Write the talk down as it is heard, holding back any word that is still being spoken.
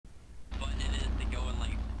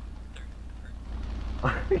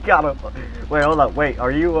We gotta. Wait, hold up. Wait,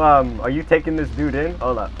 are you taking this dude in?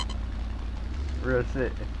 Hold up. Real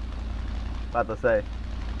shit. About to say.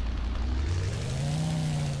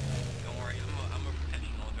 Don't worry, I'm a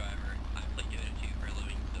professional driver. I play Dota 2 for a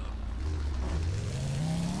living, so.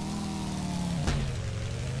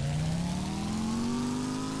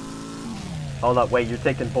 Hold up. Wait, you're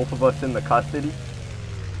taking both of us into custody?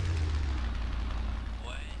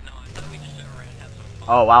 What? No, I thought we just went around and had some fun.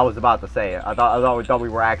 Oh, I was about to say it. I thought we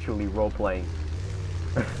were actually role playing.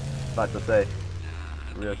 About to say.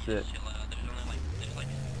 Real shit. Chill out. There's like,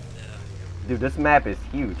 Dude, this map is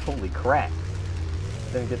huge. Holy crap.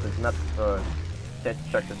 Didn't get this map, chance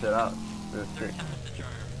to check this shit out. Real shit. third time's the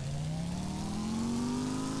charm.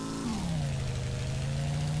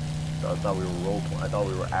 So I thought we were I thought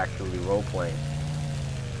we were actually role playing.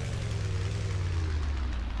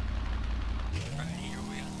 Right here,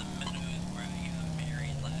 we got the meadows where I got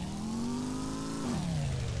married last.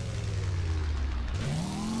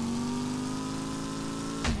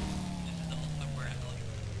 This is also where I like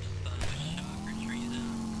son was shot for treason.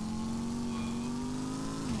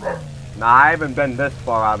 Whoa. Nah, I haven't been this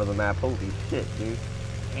far out of the map. Holy shit, dude.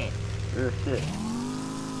 Man, real shit.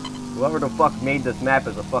 Whoever the fuck made this map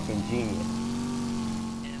is a fucking genius.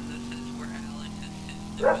 And this is where Alex's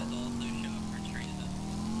sister was also shot for treason.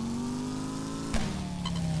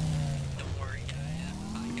 Don't worry, guys.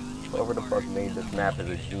 I got him Whoever the a fuck card. made this map is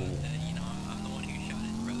a genius. You know, I'm the one who shot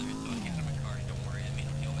his brother, so I got him a card. Don't worry, I made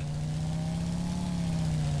him feel bad.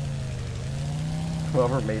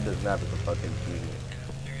 Whoever made this map is a fucking genius.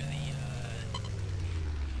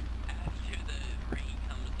 After the rain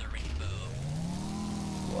comes the rainbow.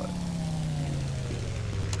 What?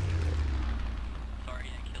 Sorry,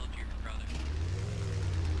 I killed your brother.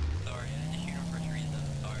 Sorry, I had to shoot him for treason.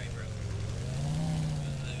 Sorry, bro.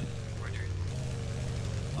 It was ordered.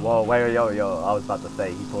 Whoa, wait, yo, I was about to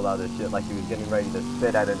say, he pulled out his shit like he was getting ready to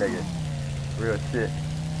spit at a nigga. Real shit.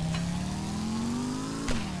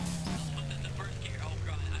 Put this in first gear. Oh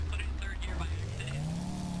god, I put it in third gear by accident.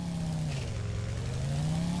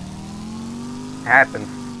 Happens.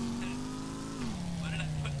 Why did I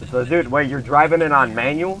put this? So, dude, wait, you're driving it on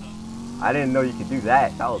manual? I didn't know you could do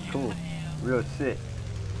that. That was cool. Real shit.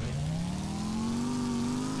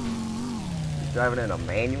 You're driving it in a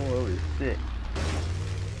manual? Holy shit.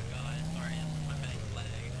 God, sorry, my back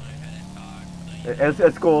lagged when I had to talk. So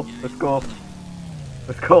It's cool. It's cool.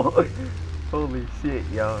 It's cool. Holy shit,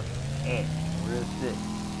 y'all. Man, real shit.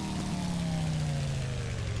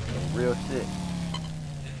 Real shit.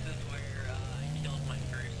 this is where I killed my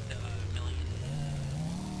first million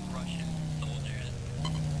Russian soldiers.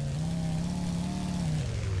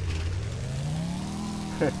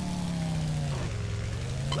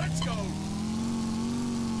 Let's go!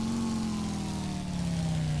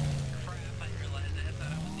 Crap, I realized that. I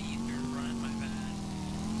thought I was the Eastern Front, my bad.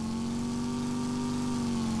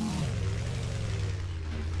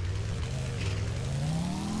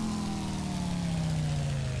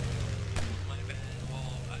 My bad. Well,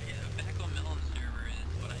 back on Melon server is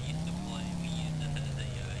what I used to play. We used this as a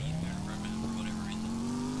Eastern Front map for whatever reason.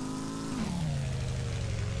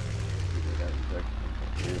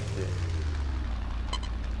 Real shit.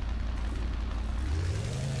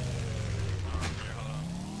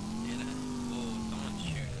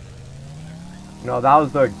 No, that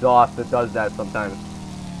was the exhaust that does that sometimes.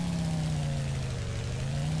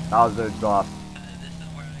 That was the exhaust. This is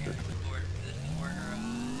where I got scored. This is where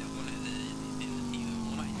one of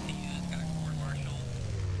my CEOs got court-martialed,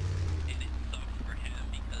 and it sucked for him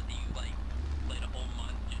because he played a whole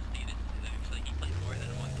month just actually he played more than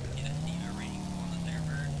a month to get a CEO rank on the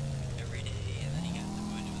server every day, and then he got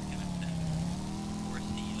demoted. It was kind of sad. Poor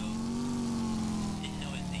CEO. Didn't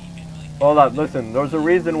know his name. Hold up, listen, there's a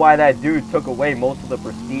reason why that dude took away most of the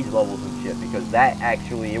prestige levels and shit, because that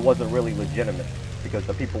actually, it wasn't really legitimate, because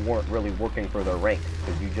the people weren't really working for their ranks,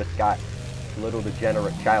 because you just got little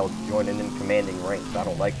degenerate child joining in commanding ranks. I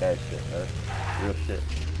don't like that shit, man. Real shit.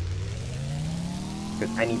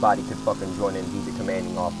 Because anybody could fucking join in and be the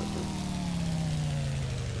commanding officer.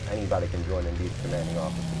 Anybody can join and be the commanding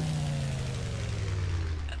officer.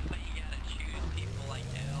 That's why you gotta choose people like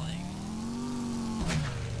Alex.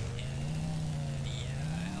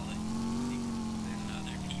 Yeah, Alex. And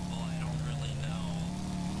other people I don't really know.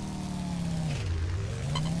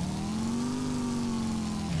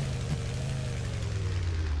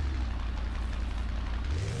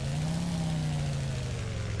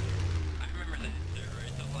 I remember that server.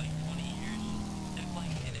 It took like 20 years to play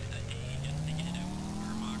in it a day just to get a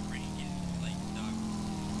Vermont rank and like dog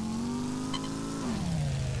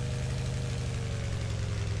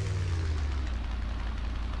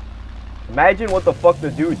Imagine what the fuck the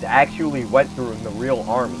dudes actually went through in the real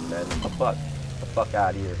army, man. What the fuck? Get the fuck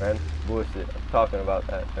out of here, man. Bullshit. I'm talking about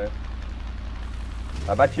that, man.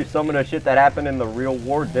 I bet you some of the shit that happened in the real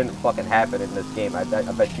war didn't fucking happen in this game. I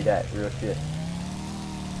bet you that. Real shit.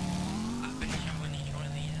 I bet you when you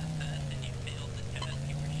joined the SS and you failed the test,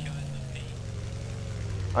 you were shot in the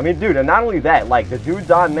face. I mean, dude, and not only that, like, the dudes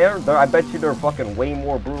on there, I bet you they're fucking way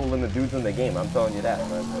more brutal than the dudes in the game. I'm telling you that,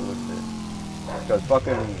 man. Because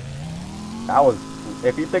fucking, that was,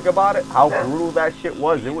 if you think about it, how brutal that shit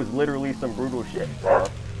was, it was literally some brutal shit, yo.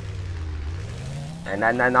 And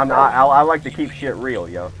I like to keep shit real,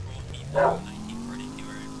 yo. I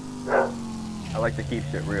like to keep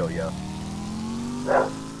shit real, yo.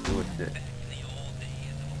 Do shit.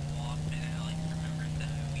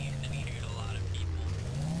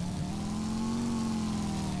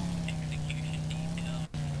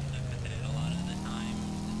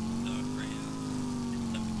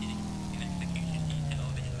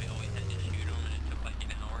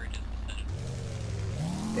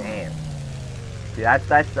 Damn. See,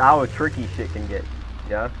 that's how tricky shit can get,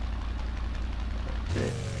 yeah?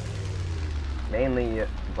 Shit. Mainly,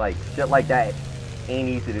 like, shit like that ain't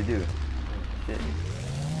easy to do. Shit.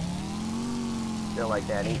 Shit like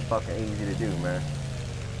that ain't fucking easy to do, man.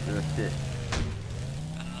 Real shit.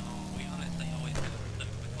 I don't know, we honestly always have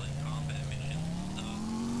stuff with, like, combat missions and stuff.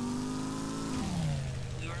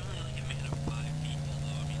 We were only, like, a man of 5 people,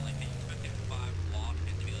 though. I mean, like, they expected 5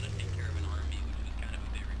 walk-ins to be able to take care of an army, which was kind of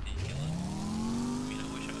a bit ridiculous. I mean, I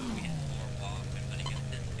wish we had more walk-ins, but it gets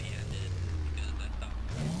disbanded because that stuff.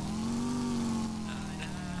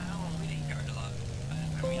 We didn't guard a lot.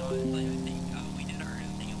 I mean, honestly, I think we did our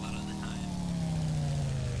own thing a lot of the time.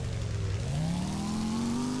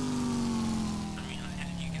 I mean, I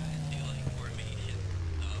had you guys do, like, formation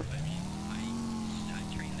stuff. I mean, I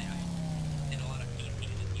trained there. I did a lot of PT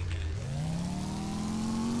with you guys.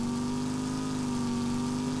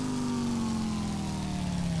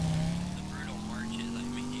 The brutal marches I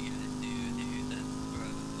made you guys do, dude, that's,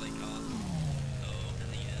 like, awesome. So, in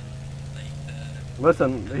the end, like,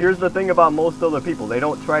 Listen, here's the thing about most other people. They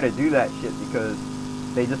don't try to do that shit because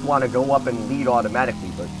they just want to go up and lead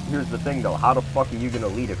automatically. But here's the thing, though. How the fuck are you going to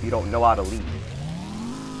lead if you don't know how to lead?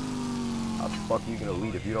 How the fuck are you going to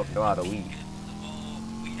lead if you don't know how to lead? well,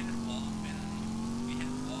 we had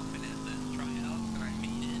Wolf and SS tryouts, and I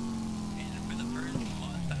made it. And for the first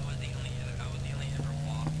month, I was the only ever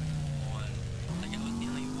Wolf one. Like, I was the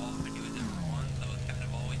only Wolf who was ever on, so I was kind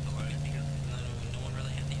of always alone because no one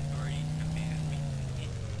really had the authority to command me.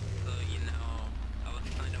 So, you know, I was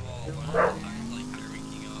kind of all alone. I was like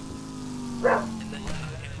high-ranking up. And then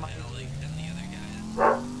Alex and the other guys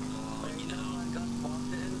come along, you know. I got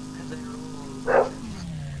wanted because I rolled.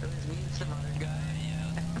 It was me and some other guy.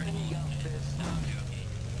 Yeah, that's pretty He got pissed. No, I'm joking.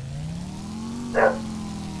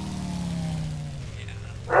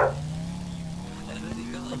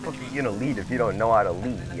 How the fuck are you going to lead if you don't know how to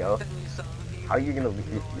lead, yo? How are you going to lead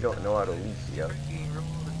if you don't know how to lead, yo? He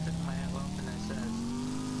rolled and took my weapon and says,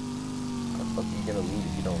 How the fuck are you going to lead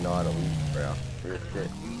if you don't know how to lead, bro? Real shit.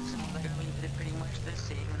 me and some other guy, we did pretty much the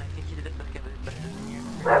same, and I think he did it like a bit better than you.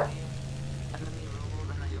 And then he rolled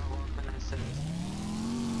and I got up and I said,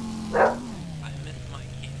 I missed my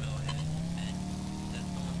chemo head. That's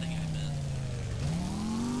the one thing I missed.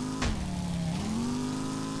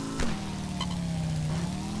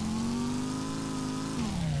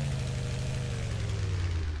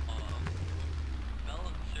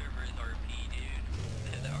 Melon servers RP,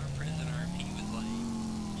 dude. Our prison RP was like,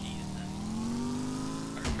 Jesus.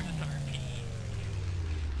 Our prison RP.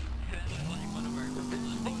 That was like one of our "Did coolest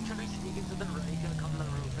you things. try to sneak into the right, like on the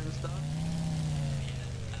roof and stuff?"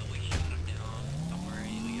 Yeah, we shot him down. Don't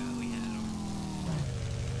worry, we had him.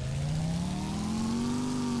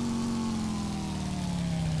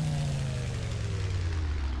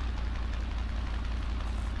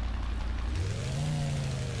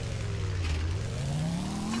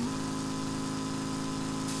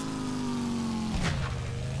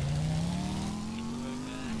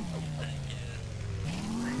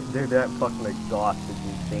 Dude, that fucking exhaust is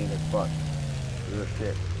insane as fuck. Real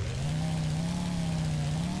shit.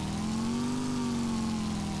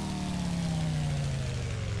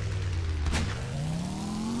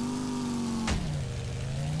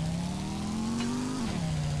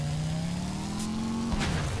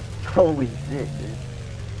 Holy shit, dude.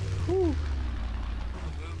 Whew. Oops,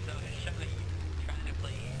 I was trying to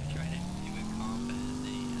do a combat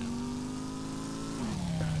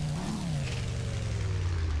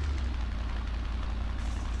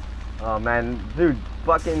Oh man, dude,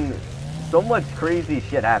 fucking so much crazy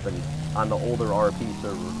shit happened on the older RP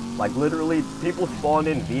server. Like, literally, people spawned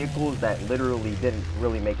in vehicles that literally didn't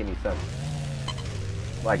really make any sense.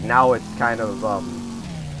 Like, now it's kind of a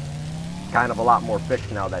lot more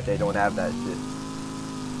fixed now that they don't have that shit.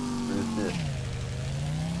 There's shit.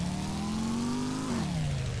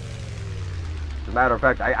 As a matter of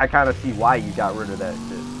fact, I kind of see why you got rid of that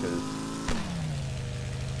shit, because...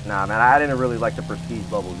 Nah, man, I didn't really like the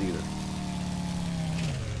prestige levels either.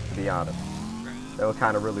 To be honest. That was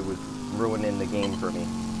kind of really was ruining the game for me.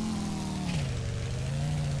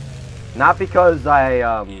 Not because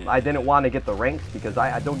I didn't want to get the ranks, because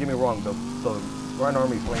I don't get me wrong, the Grand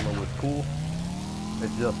Army Flamer was cool.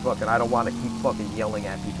 It's just fucking, I don't want to keep fucking yelling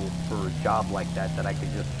at people for a job like that I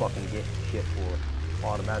could just fucking get shit for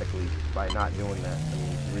automatically by not doing that. I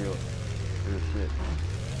mean, it's real shit.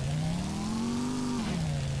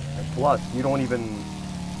 And plus, you're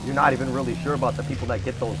not even really sure about the people that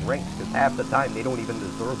get those ranks, because half the time they don't even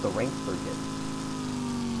deserve the ranks they're getting.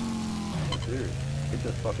 Serious. You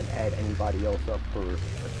just fucking add anybody else up for a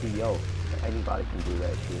CO. Anybody can do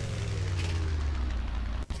that shit.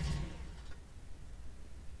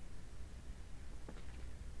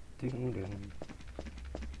 Doom doom.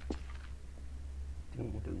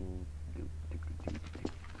 Doom doom.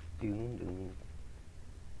 Doom doom.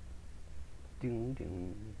 Doom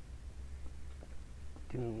doom.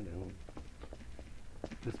 Doom doom.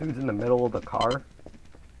 This dude's in the middle of the car?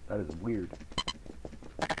 That is weird.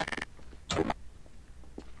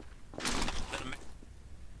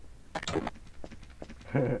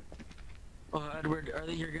 Oh, Edward, are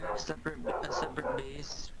they here gonna have a separate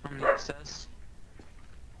base from the SS?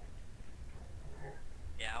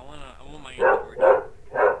 Yeah, I want my inventory.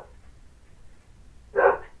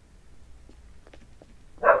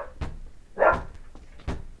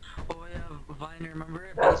 Oh yeah, Viner, remember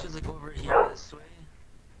our base was like over here this way?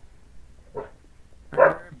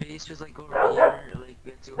 Remember our base was like over here, like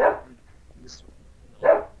we had to go this way.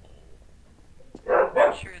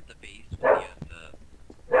 Make sure at the base we have the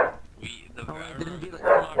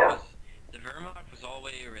Wehrmacht was all the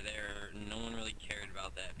way over there, and no one really cared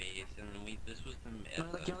about that base, and this was the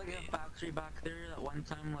Like, you know, like a factory back there, that one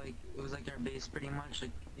time, like, it was like our base pretty much,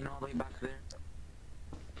 like, you know, all the way back there.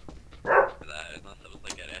 for that, unless it was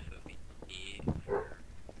like at FOV.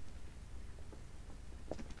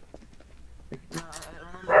 No, I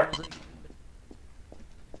remember it was like...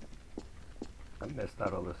 I missed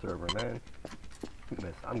out on the server, man.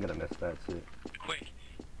 I'm gonna miss that shit. Quick.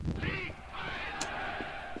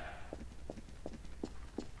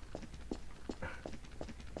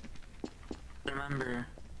 Remember.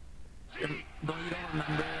 Don't you don't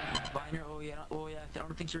remember Viner? Oh yeah, I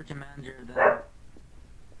don't think you were commander then.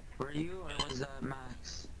 Were you, or was that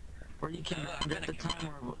Max? Were you commander at the time,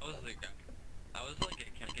 or... I was like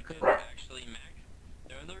a commander, actually, Max.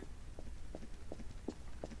 There.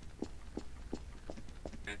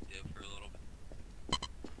 For a little bit.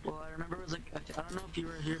 Well, I remember it was like, I don't know if you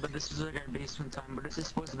were here, but this was like our basement time, but this is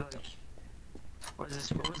supposed to be like... What was this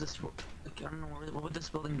for? Like, I don't know, what would this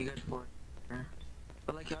building be good for?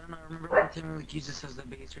 But like, I don't know, I remember one time we like used this as the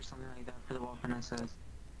base or something like that for the Waffen SS.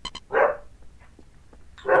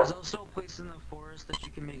 There's also a place in the forest that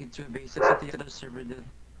you can make into a base. That's what the other server did.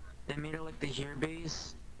 They made it like the here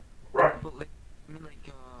base, and they put like,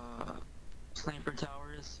 sniper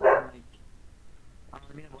towers, and like, I don't know,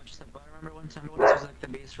 they made a bunch of stuff, but I remember one time this was like the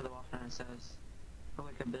base for the Waffen SS. For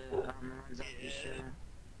like a bit, I'm not exactly sure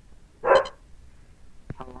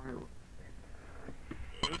how long it was.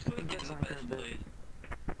 I think it's like a bit.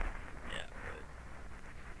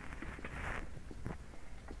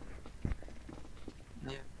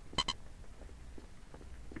 Yeah.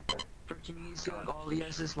 Can you see like all the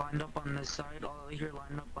S's lined up on this side, all the here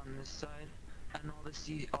lined up on this side, and all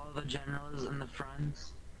the generals in the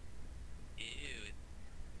front? Ew.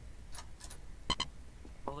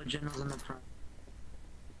 All the generals in the front.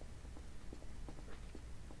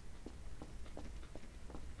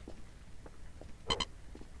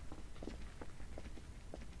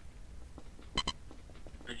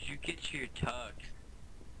 Where'd you get your tux,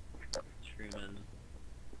 Truman?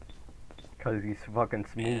 Cause he's fucking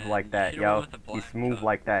smooth Man, like that, you yo. should've went with the He's black smooth tux.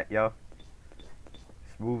 like that, yo.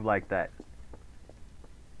 Smooth like that.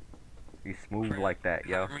 He's smooth like that,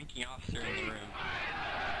 yo. Ranking officer in the room.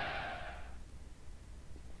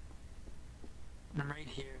 I'm right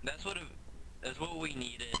here. That's what we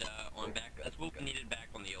needed That's what we needed back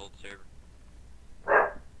on the old server.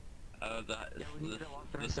 Yeah, we need a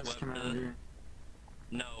Waffen SS commander.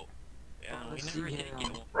 No. Yeah, Oh, we let's never see did here.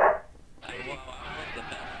 get one. Well, I was the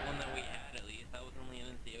best one that we had, at least. That was only an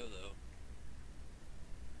NCO, though.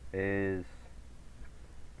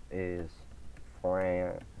 Is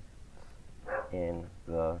France in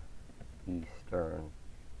the Eastern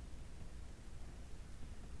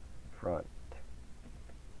Front.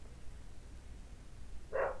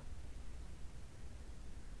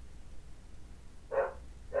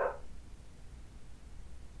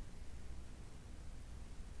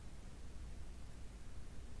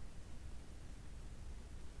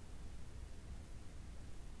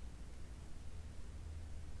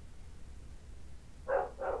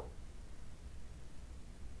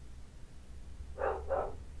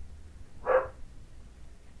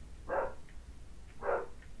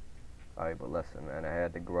 Alright, but listen, man, I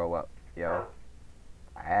had to grow up, yo.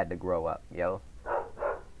 I had to grow up, yo.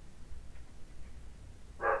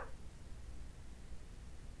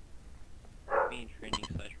 Me training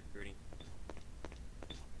slash recruiting.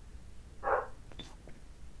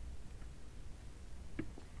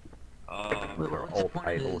 Your old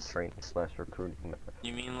title, training slash recruiting.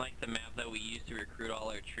 You mean like the map that we use to recruit all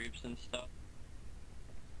our troops and stuff?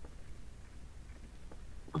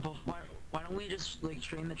 But why don't we just like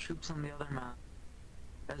train the troops on the other map?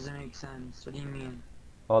 Doesn't make sense. What do you mean?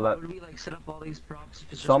 All Why that. would we like set up all these props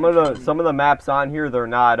if it's Some of the maps on here, they're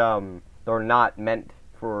not meant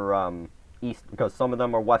for east, because some of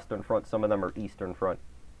them are Western Front, some of them are Eastern Front.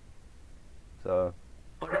 So.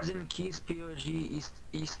 What is in Keys POG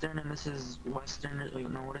Eastern and this is Western? Wait,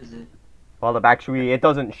 no, what is it? Well, actually, it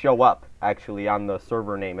doesn't show up actually on the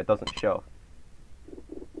server name. It doesn't show.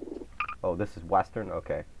 Oh, this is Western?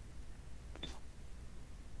 Okay. I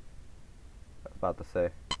was about to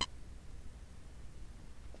say.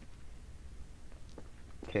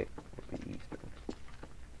 Okay, it'll be Eastern.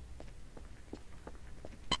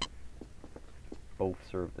 Both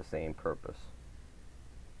serve the same purpose.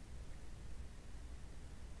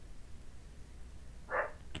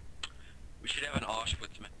 We should have an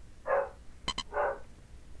Auschwitz map.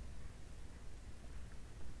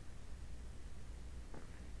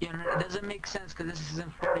 Yeah, no, it doesn't make sense because this is in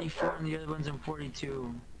 44 and the other one's in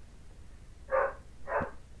 42.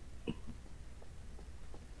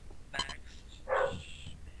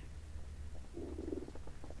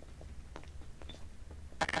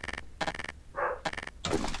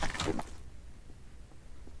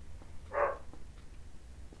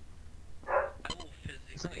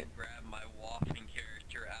 Grab my waffling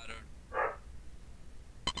character out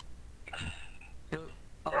of...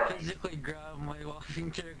 I'll physically grab my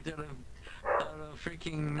waffling character out of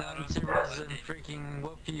freaking non-servers and freaking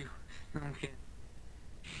whoop you. Okay.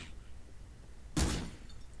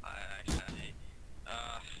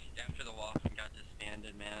 After the waffling got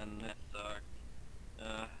disbanded, man, that sucked.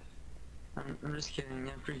 I'm just kidding,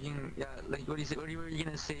 yeah, freaking, yeah, like, what were you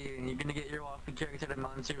gonna say? You're gonna get your waffling character out of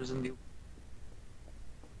non-servers and do...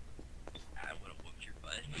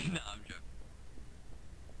 No, I'm joking.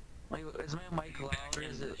 Wait, is my mic loud or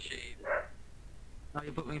is it? Shape. Oh,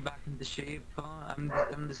 you put me back into shape, huh? I'm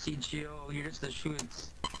the CGO, you're just the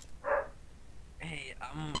shoots. Hey,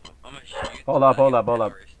 I'm a shoot. Hold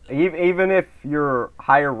up. Even if you're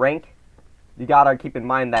higher rank, you gotta keep in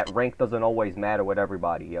mind that rank doesn't always matter with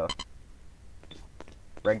everybody, yo.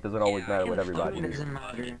 Rank doesn't always matter with everybody. It doesn't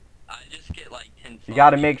matter. I just get like 10. You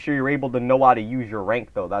gotta make sure you're able to know how to use your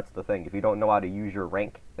rank, though. That's the thing. If you don't know how to use your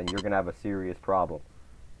rank, then you're gonna have a serious problem.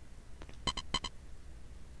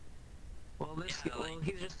 Well,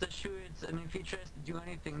 he's just a shoots, and if he tries to do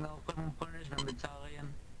anything, they'll put him in punishment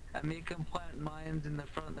battalion and make him plant mines in the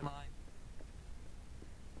front of the line.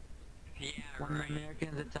 Yeah, when the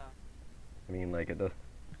Americans attack. I mean, like, it does.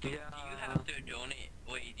 Yeah. Do you have to donate?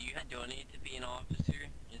 Wait, do you have to donate to be an officer?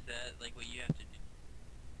 Is that like what you have to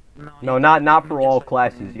do? No, not for all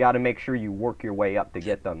classes. You gotta make sure you work your way up to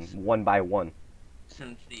get them, one by one.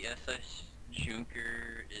 Since the SS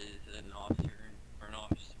Junker is an officer, or an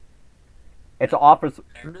officer. It's an officer.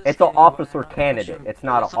 It's an officer candidate. It's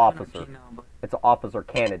not an officer. It's an officer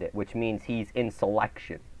candidate, which means he's in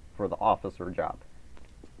selection for the officer job.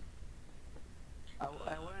 I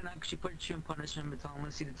wouldn't actually put you in punishment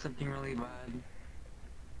unless you did something really bad.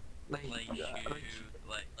 Like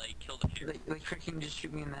kill the kid. Like freaking just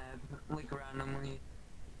shoot me in the head, like randomly.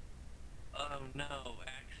 Oh no,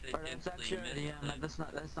 accidentally. That's actually, yeah, that's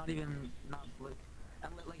not even, like,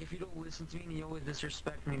 and like if you don't listen to me and you always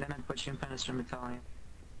disrespect me, then I'd put you in punishment battalion.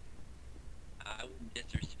 I would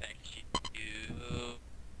disrespect you.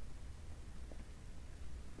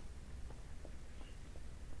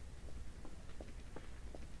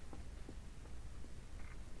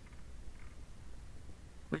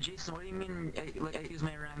 But Jason, what do you mean, like, I use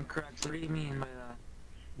my rank correct? What do you mean by that?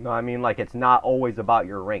 No, I mean, like, it's not always about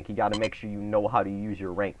your rank. You gotta make sure you know how to use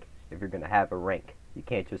your rank if you're gonna have a rank. You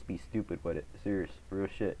can't just be stupid with it. Serious, real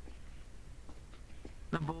shit.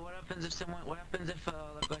 No, but what happens if someone? What happens if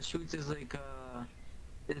like a shoots is like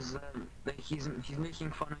he's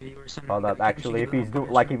making fun of you or something? Hold Like up, that? Can't you actually, give if him he's a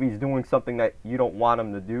like if punishment? he's doing something that you don't want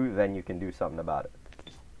him to do, then you can do something about it.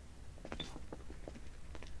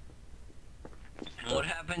 What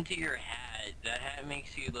happened to your hat? That hat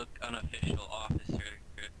makes you look unofficial officer.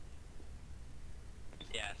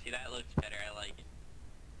 Yeah, see, that looks better. I like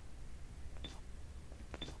it.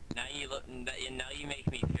 Now you look. Now you make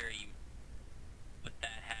me fear you with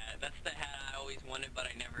that hat. That's the hat I always wanted, but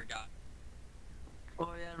I never got.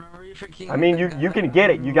 Oh yeah, remember you freaking. I mean, you can get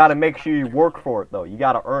it. You gotta make sure you work for it though. You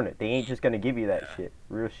gotta earn it. They ain't just gonna give you that shit.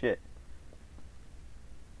 Real shit.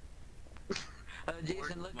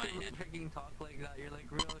 Jason, look at me freaking talk like that. You're like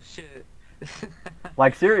real shit.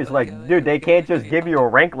 Like serious, like dude, they can't just give you a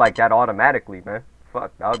rank like that automatically, man.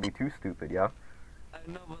 Fuck, that would be too stupid, yo. I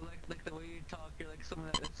know, but like the way you talk, you're like someone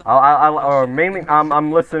that. Mainly,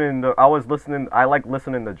 I'm listening to. I like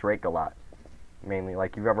listening to Drake a lot. Mainly,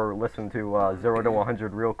 like you've ever listened to 0 to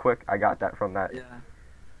 100 real quick? I got that from that. Yeah.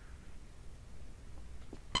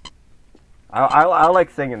 I like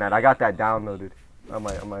singing that. I got that downloaded on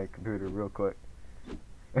my computer real quick.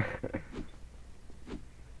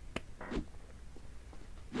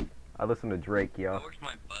 I listen to Drake, yo. I worked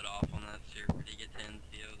my butt off on that server to get to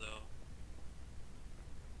NCO though.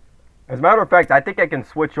 As a matter of fact, I think I can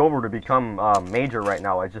switch over to become major right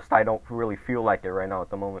now. I don't really feel like it right now at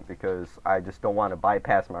the moment because I just don't want to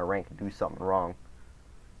bypass my rank and do something wrong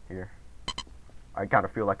here. I kind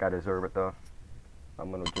of feel like I deserve it though. I'm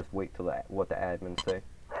gonna just wait till what the admins say,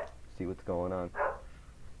 see what's going on.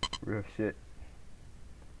 Real shit.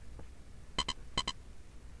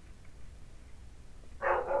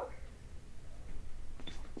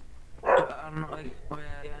 I don't know, like, oh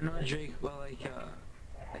yeah, I know Drake, but like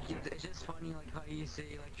it's just funny, like how you say,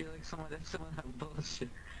 like you're like someone that's someone that bullshit.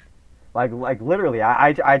 Like literally,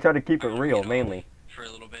 I try to keep it real mainly. For a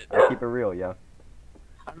little bit. I keep it real, yeah.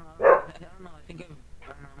 I don't know, I don't know, I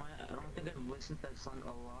don't think I've listened to that song a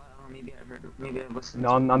lot. I don't know, maybe I've heard it, maybe I've listened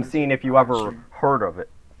No, to it. I'm seeing if you ever heard of it.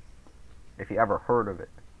 If you ever heard of it.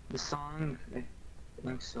 The song, I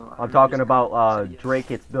think so. I'm talking about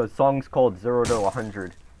Drake. It's the song's called 0 to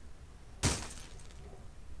 100.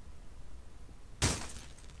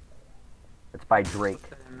 It's by Drake.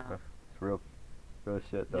 It's real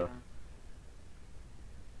shit though. Yeah.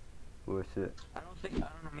 Real shit. I don't know,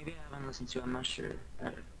 maybe I haven't listened to it, I'm not sure.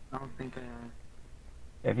 I don't think I have.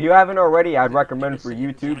 If you haven't already, I'd recommend for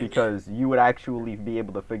you to because you would actually be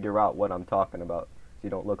able to figure out what I'm talking about. So you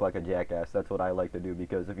don't look like a jackass. That's what I like to do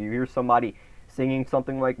because if you hear somebody singing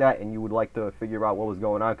something like that and you would like to figure out what was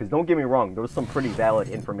going on, because don't get me wrong, there was some pretty valid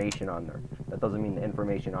information on there. That doesn't mean the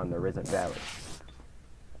information on there isn't valid.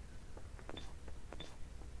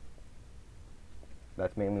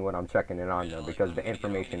 That's mainly what I'm checking in on there because the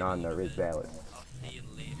information on there is valid. I'll see you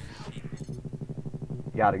later.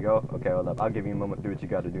 You gotta go? Okay, hold up. I'll give you a moment to do what you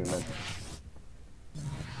gotta do, man.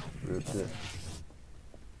 Real shit.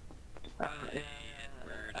 Yeah.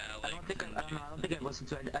 I don't think I've listened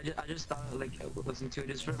to it. I just thought like I would listen to it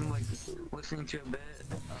just from like listening to a bit.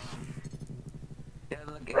 Yeah,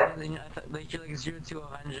 like and I thought like you're like 0 to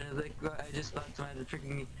 100. Like I just thought to myself,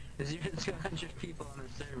 freaking 0 to 100 people on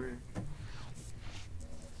the server.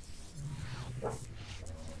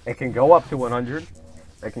 It can go up to 100.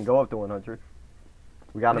 It can go up to 100.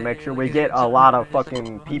 We gotta make sure we get a lot of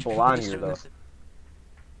fucking people on here, though.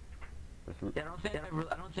 Yeah,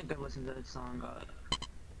 I don't think I've listened to that song.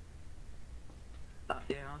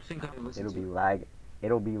 Yeah, I don't think I've listened to it. It'll be lagging.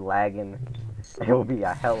 It'll be lagging. It'll be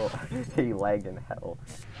a hell. A lagging hell.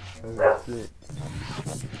 Oh, shit.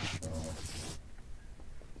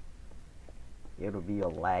 It'll be a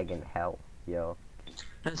lagging hell, yo.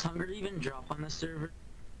 Does hunger even drop on the server?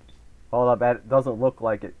 Hold up, it doesn't look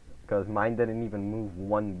like it, because mine didn't even move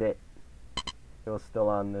one bit. It was still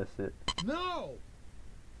on this shit. No!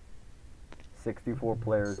 64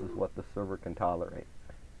 players is what the server can tolerate.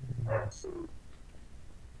 Oh,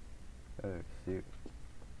 shoot.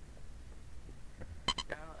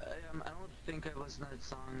 I don't think I've listened to that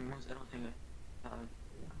song. I don't think I have.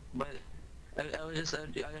 But I was just, I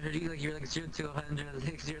heard you like, you're like 0 to 100,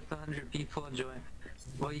 like 0 to 100 people join.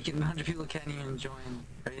 Well, you can, 100 people can't even join.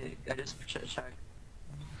 Right? I just checked.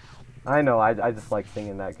 I know, I just like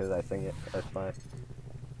singing that because I sing it. That's fine.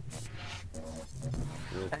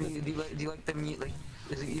 And do you like the you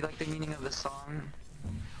like the meaning of the song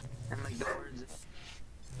and like the words?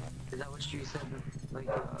 Is that what you said? Like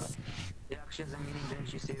it actually has a meaning,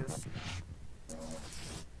 didn't you say that?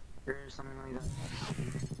 Or something like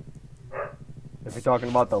that. If you're talking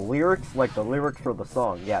about the lyrics, like the lyrics for the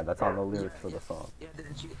song, yeah, that's on the lyrics for the song. Yeah,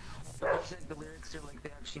 didn't you? You said the lyrics are like they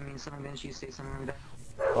actually mean something, then you say something like that.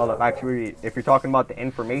 Well, actually, if you're talking about the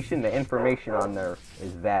information on there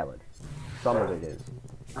is valid. Some of it is.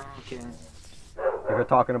 Oh, okay. If you're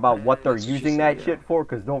talking about what they're using that shit for,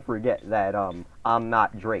 because don't forget that I'm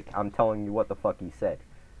not Drake. I'm telling you what the fuck he said.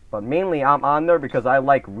 But mainly I'm on there because I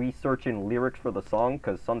like researching lyrics for the song,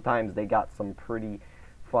 because sometimes they got some pretty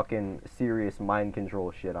fucking serious mind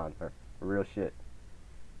control shit on there. Real shit.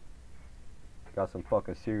 Got some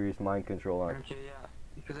fucking serious mind control on. Okay, yeah.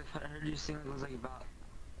 Because I heard you saying it was like about,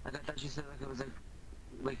 like I thought you said like it was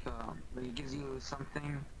like it gives you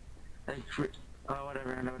something, like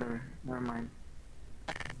whatever, never mind.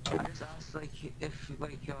 I just asked like if the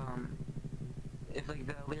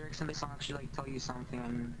lyrics in the song actually like tell you something.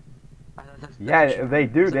 And yeah, they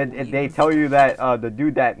do. They tell you that the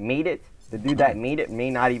dude that made it may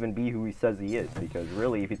not even be who he says he is. Because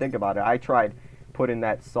really, if you think about it, I tried putting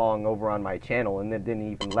that song over on my channel and it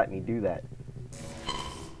didn't even let me do that.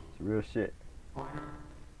 It's real shit.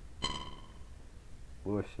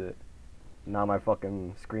 Bullshit. Now my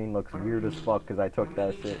fucking screen looks weird as fuck because I took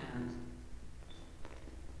that shit.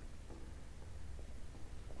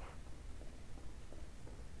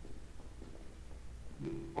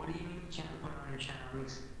 What do you mean you can't put it on your channel?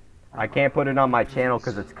 I can't put it on my channel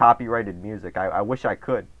because it's copyrighted music. I wish I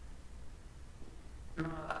could. No,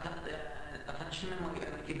 I thought you meant like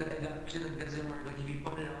it actually doesn't work. Like if you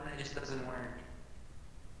put it on, it just doesn't work.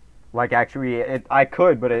 Like actually, I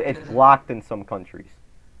could, but it's blocked in some countries.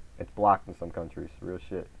 It's blocked in some countries. Real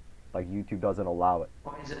shit. Like YouTube doesn't allow it.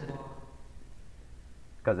 Why is it blocked?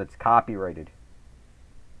 Because it's copyrighted.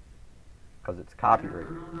 Because it's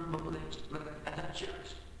copyrighted. No, but I thought you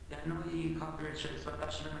I know you copyright strikes, but I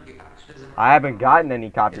thought you meant like it actually doesn't work. I haven't gotten any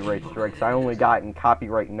copyright strikes. I only gotten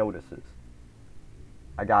copyright notices.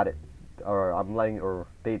 I got it, or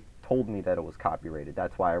they told me that it was copyrighted.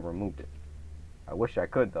 That's why I removed it. I wish I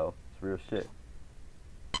could though. It's real shit.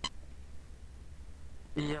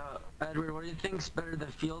 Yeah, Edward, what do you think's better, the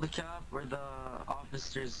field cap or the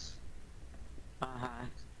officer's hat?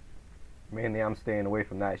 Mainly, I'm staying away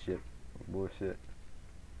from that shit. Bullshit.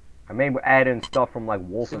 I may add in stuff from like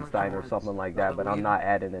Wolfenstein or something like that, but I'm not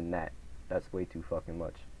adding in that. That's way too fucking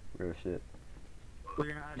much. Real shit. Well,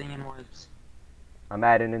 you're not adding in words. I'm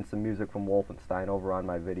adding in some music from Wolfenstein over on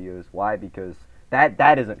my videos. Why? Because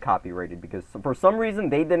that isn't copyrighted. Because for some reason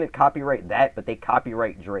they didn't copyright that, but they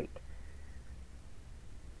copyright Drake.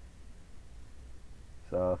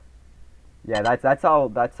 So yeah, that's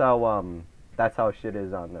how shit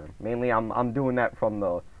is on there. Mainly, I'm doing that from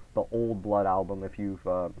the Old Blood album. If you've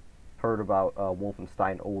heard about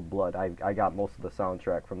Wolfenstein Old Blood, I got most of the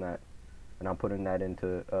soundtrack from that, and I'm putting that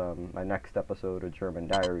into my next episode of German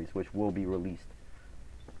Diaries, which will be released.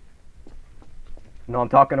 No, I'm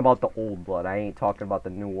talking about the Old Blood. I ain't talking about the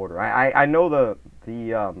New Order. I know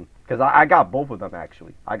because I got both of them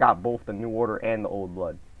actually. I got both the New Order and the Old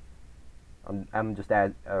Blood. I'm just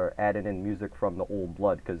adding in music from the Old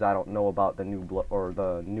Blood because I don't know about the New Blood or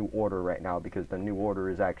the New Order right now, because the New Order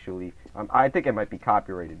is actually I think it might be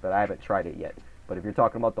copyrighted, but I haven't tried it yet. But if you're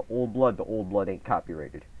talking about the Old Blood ain't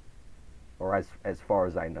copyrighted, or as far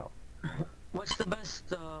as I know. What's the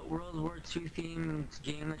best World War II themed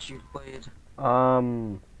game that you've played?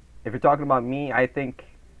 If you're talking about me, I think.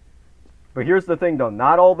 But here's the thing, though.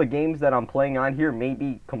 Not all the games that I'm playing on here may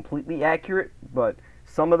be completely accurate, but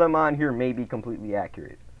some of them on here may be completely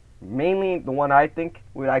accurate. Mainly, the one I think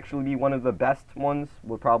would actually be one of the best ones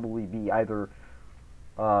would probably be either,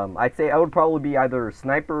 I'd say I would probably be either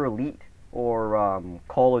Sniper Elite or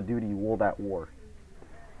Call of Duty World at War.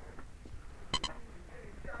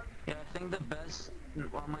 Yeah, I think the best,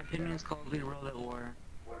 well, my opinion, is Call of Duty World at War.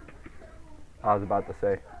 I was about to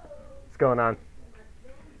say. What's going on?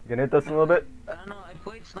 You gonna hit this a little bit? I don't know, I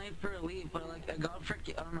played Sniper Elite, but like, I got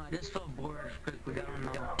freaking, I don't know, I just felt bored quickly, I don't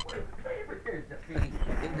know. Like,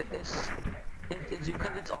 it's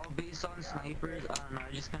because it's all based on snipers, I don't know,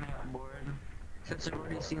 I just kinda got bored. Since I've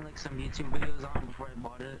already seen like some YouTube videos on it before I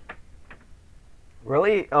bought it.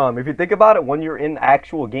 Really, if you think about it, when you're in the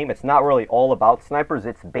actual game, it's not really all about snipers,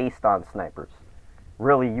 it's based on snipers.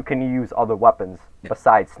 Really, you can use other weapons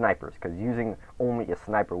besides snipers, because using only a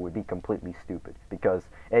sniper would be completely stupid. Because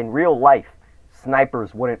in real life,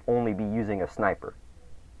 snipers wouldn't only be using a sniper.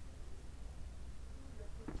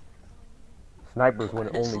 Snipers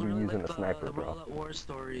wouldn't only be using a sniper, bro. World at War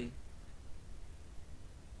story.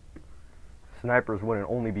 Snipers wouldn't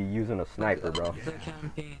only be using a sniper, bro. The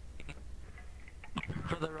campaign.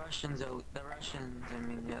 For the Russians, I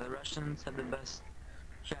mean, yeah, the Russians had the best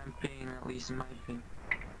campaign, at least in my opinion.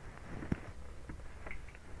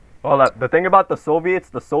 Well, the thing about the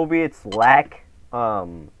Soviets lack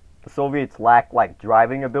The Soviets lack like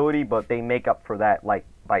driving ability, but they make up for that like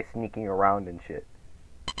by sneaking around and shit.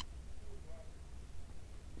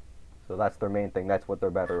 So that's their main thing. That's what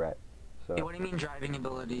they're better at. So Hey, what do you mean driving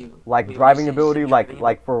ability? like Wait, driving you say ability, driving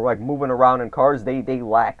like for like moving around in cars, they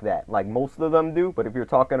lack that. Like most of them do, but if you're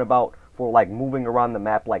talking about for like moving around the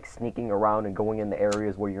map, like sneaking around and going into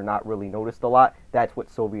areas where you're not really noticed a lot, that's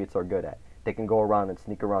what Soviets are good at. They can go around and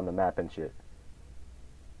sneak around the map and shit.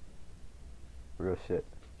 Real shit.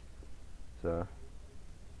 So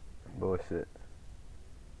bullshit.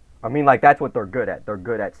 I mean, like, that's what they're good at. They're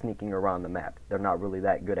good at sneaking around the map. They're not really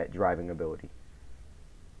that good at driving ability.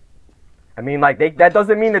 I mean, like, that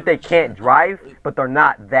doesn't mean that they can't drive, but they're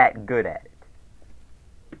not that good at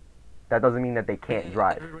it. That doesn't mean that they can't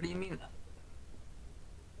drive. Edward, what do you mean?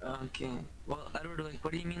 Okay. Well, Edward, like,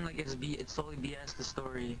 what do you mean, like, it's totally BS, the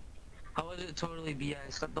story? How is it totally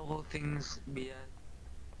BS? That the whole thing's BS.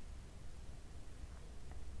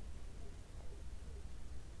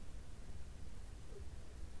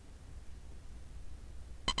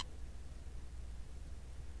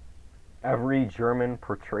 Every German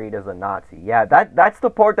portrayed as a Nazi. Yeah, that's the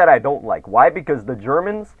part that I don't like. Why? Because the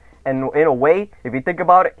Germans, and in a way, if you think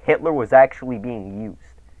about it, Hitler was actually being used.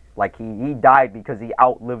 Like, he died because he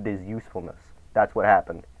outlived his usefulness. That's what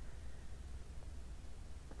happened.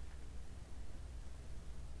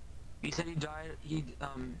 You said he died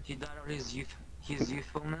out of his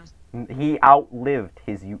youthfulness? He outlived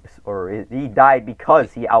his he died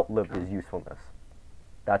because he outlived his usefulness.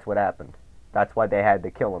 That's what happened. That's why they had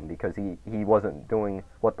to kill him, because he wasn't doing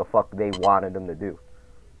what the fuck they wanted him to do.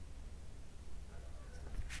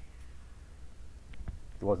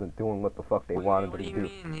 He wasn't doing what the fuck they wanted him to do. What do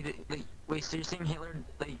you mean? Like, wait, so you're saying Hitler,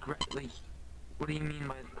 like, what do you mean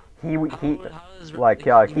by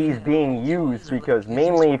he's being used because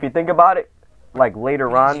mainly, if you think about it, like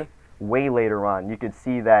later on, way later on, you could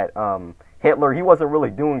see that Hitler, he wasn't really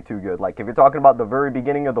doing too good. Like, if you're talking about the very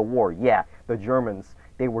beginning of the war, yeah, the Germans,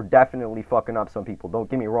 they were definitely fucking up some people, don't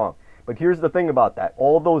get me wrong. But here's the thing about that.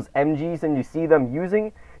 All those MGs and you see them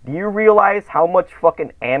using, do you realize how much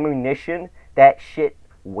fucking ammunition that shit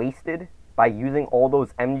wasted by using all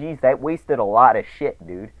those MGs? That wasted a lot of shit,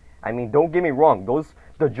 dude. I mean, don't get me wrong.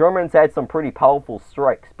 The Germans had some pretty powerful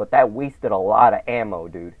strikes, but that wasted a lot of ammo,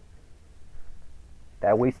 dude.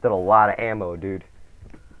 That wasted a lot of ammo, dude.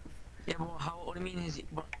 Yeah, well, what do you mean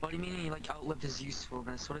what do you mean he, like, outlived his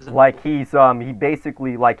usefulness? What is that? Like, he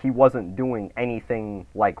basically, like, he wasn't doing anything,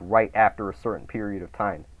 like, right after a certain period of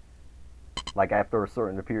time. Like, after a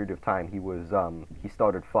certain period of time, he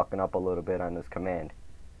started fucking up a little bit on his command.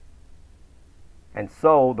 And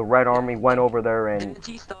so, the Red Army went over there and... Didn't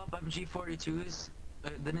he stop MG42s?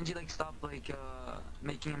 Didn't he, like, stop, like,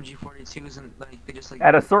 making MG42s and, like, they just, like...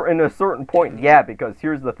 At a certain point, yeah, because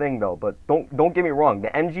here's the thing, though, but don't get me wrong, the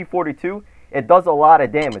MG42, it does a lot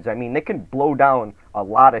of damage. I mean, it can blow down a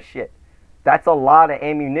lot of shit. That's a lot of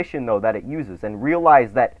ammunition, though, that it uses, and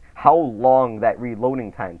realize that how long that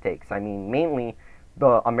reloading time takes. I mean, mainly,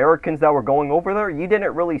 the Americans that were going over there, you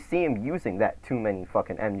didn't really see them using that too many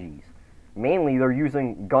fucking MGs. Mainly, they're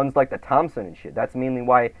using guns like the Thompson and shit. That's mainly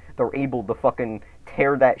why they're able to fucking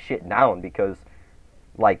tear that shit down, because,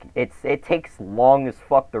 like, it takes long as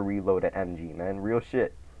fuck to reload an MG, man. Real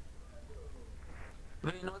shit.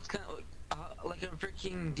 But you know, it's kind of like a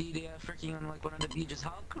freaking D-Day, freaking on, like, one of the beaches.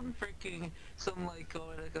 How come freaking some, like,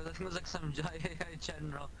 I think it was, like, some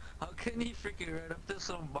general, how can he freaking run up to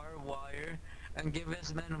some barbed wire and give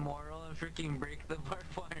his men a moral and freaking break the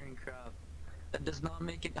barbed wire and crap? That does not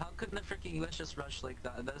make it. How could the freaking US just rush like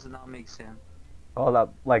that? That does not make sense. Oh, that,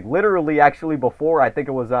 like, literally, actually, before, I think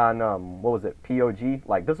it was on, what was it, POG?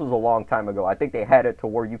 Like, this was a long time ago. I think they had it to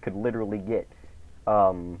where you could literally get,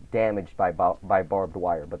 damaged by barbed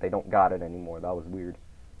wire, but they don't got it anymore. That was weird.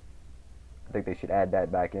 I think they should add that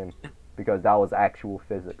back in, because that was actual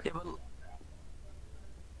physics.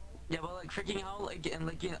 Yeah, but like, freaking how, like, and,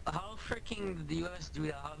 like, you know, how freaking did the US do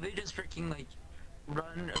that? How they just freaking, like,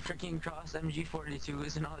 run freaking cross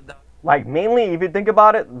MG42s and all that? Like, mainly, if you think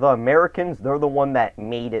about it, the Americans, they're the one that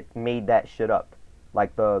made that shit up.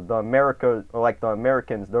 Like, the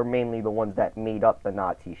Americans, they're mainly the ones that made up the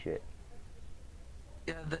Nazi shit.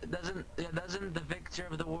 Yeah, doesn't the victor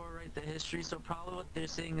of the war write the history? So probably what they're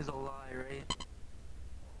saying is a lie, right?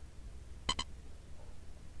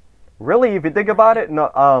 Really, if you think about it, no,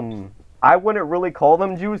 I wouldn't really call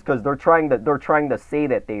them Jews, because they're trying to say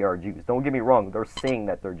that they are Jews. Don't get me wrong, they're saying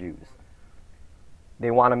that they're Jews. They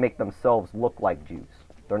want to make themselves look like Jews.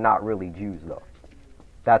 They're not really Jews, though.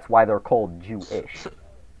 That's why they're called Jewish.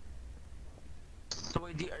 So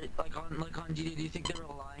wait, like on GD, do you think they were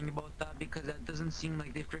lying about that? Because that doesn't seem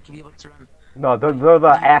like they freaking be able to run. No, they're the Do you think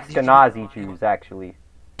they're Ashkenazi lying Jews, actually.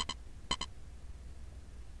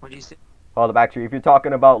 What do you say? Hold up, actually, if you're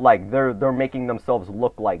talking about, like, they're making themselves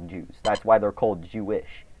look like Jews. That's why they're called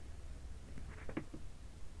Jewish.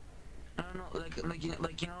 I don't know, like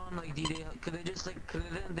you know, on like D-Day, could they just like,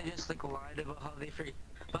 they just like lied about how they freak?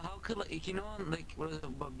 But how could like, you know, on like what is it,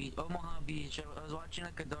 about beach, Omaha Beach? I was watching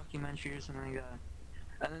like a documentary or something like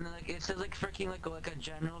that, and then like it says like freaking like a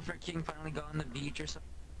general freaking finally got on the beach or something.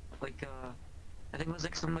 Like I think it was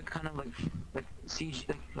like some like kind of like siege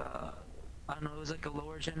I don't know, it was like a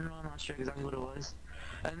lower general, I'm not sure exactly what it was.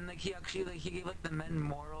 And like he actually like he gave like the men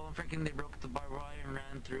moral and freaking they broke the barbed wire and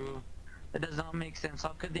ran through. It does not make sense. How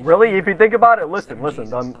could they Really, if you think about it, listen, MGs and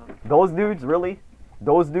stuff? those dudes, really,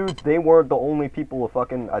 those dudes, they weren't the only people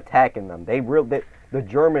fucking attacking them. The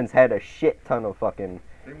Germans had a shit ton of fucking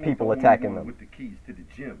people attacking them. With the keys to the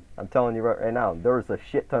gym. I'm telling you right now, there was a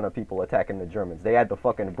shit ton of people attacking the Germans. They had the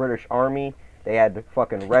fucking British Army, they had the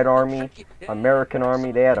fucking Red Army, American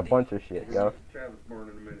Army, they had a bunch of shit, yo. Travis born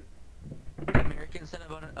in a minute. The Americans had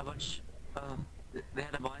a bunch, they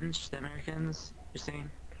had a bunch, the Americans, you're saying?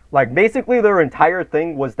 Like, basically their entire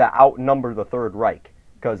thing was to outnumber the Third Reich.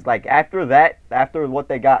 Because, like, after that, after what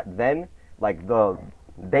they got then, like,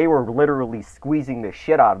 they were literally squeezing the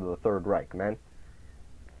shit out of the Third Reich, man.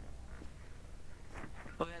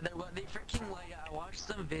 Oh yeah, they freaking like, I watched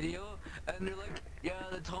some video, and they're like, yeah,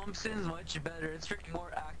 the Thompson's much better, it's freaking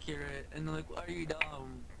more accurate, and they're like, are you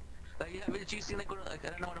dumb? Like, haven't you seen like, I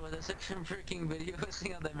don't know what it was, there's like some freaking video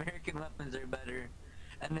saying how the American weapons are better.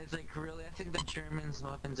 And it's like, really, I think the Germans'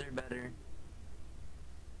 weapons are better.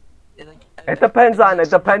 It depends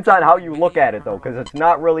on how you look at it, though, because it's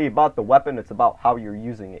not really about the weapon, it's about how you're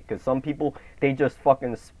using it. Because some people, they just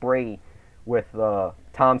fucking spray with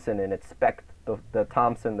Thompson and expect the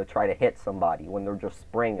Thompson to try to hit somebody when they're just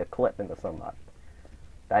spraying a clip into somebody.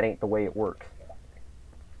 That ain't the way it works.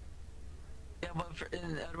 Yeah, but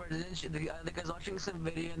Edward, the guy's watching some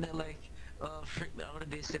video and they're like, what did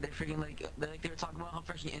they say? They were talking about how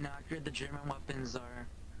freaking inaccurate the German weapons are.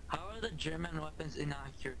 How are the German weapons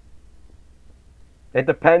inaccurate? It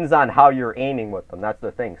depends on how you're aiming with them. That's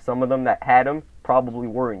the thing. Some of them that had them probably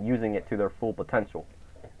weren't using it to their full potential.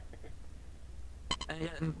 Yeah,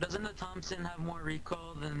 and doesn't the Thompson have more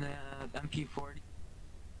recoil than the MP40?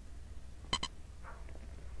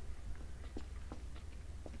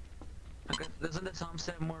 Okay, doesn't the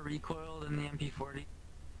Thompson have more recoil than the MP40?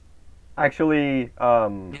 Actually,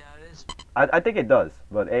 Yeah, it is. I think it does,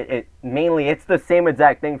 but it mainly, it's the same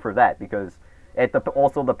exact thing for that, because it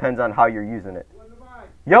also depends on how you're using it.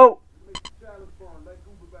 Yo!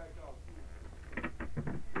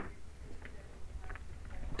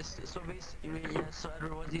 So basically, yeah, so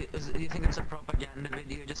Edward, do you think it's a propaganda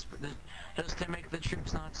video just to make the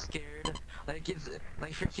troops not scared? Like, it's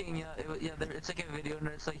like freaking, it's like a video and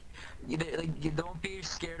it's like, you don't be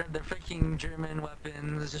scared of the freaking German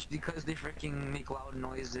weapons just because they freaking make loud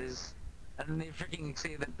noises. And they freaking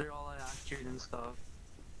say that they're all inaccurate and stuff.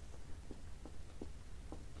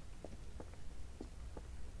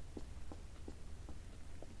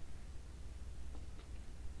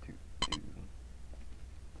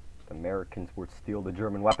 Americans would steal the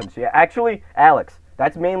German weapons. Yeah, actually, Alex,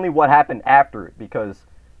 that's mainly what happened after it, because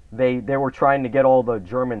they were trying to get all the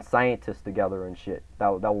German scientists together and shit that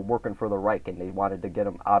were working for the Reich, and they wanted to get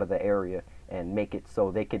them out of the area and make it so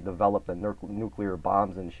they could develop the nuclear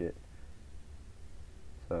bombs and shit.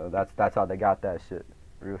 So that's how they got that shit.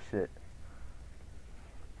 Real shit.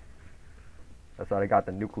 That's how they got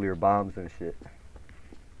the nuclear bombs and shit.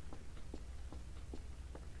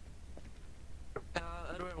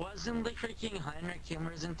 Wasn't like freaking Heinrich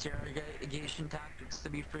Himmler's interrogation tactics to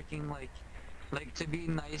be freaking like to be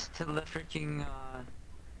nice to the freaking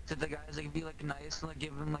to the guys, like be like nice and like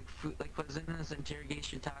give them like food, like wasn't his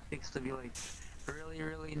interrogation tactics to be like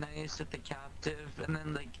really nice with the captive and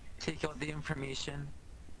then like take out the information?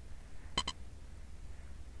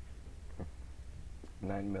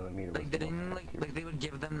 9mm. Like they didn't like they would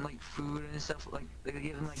give them like food and stuff, like they would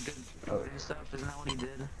give them like good food and stuff. Isn't that what he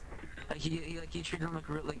did? Like he treated them like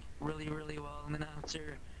really well, and then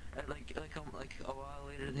after like a while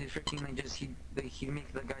later, they freaking like just he'd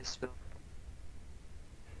make the guy spill.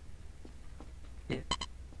 Yeah.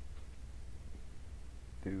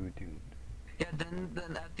 Dude. Yeah. Then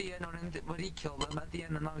at the end, but he killed him at the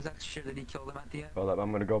end. I'm not exactly sure that he killed him at the end. Hold up,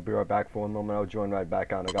 I'm gonna go be right back for one moment. I'll join right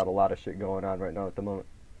back on. I got a lot of shit going on right now at the moment.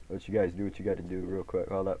 Let you guys do what you gotta do real quick.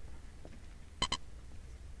 Hold up.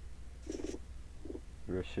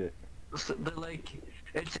 Real shit. So they're like,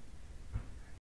 it's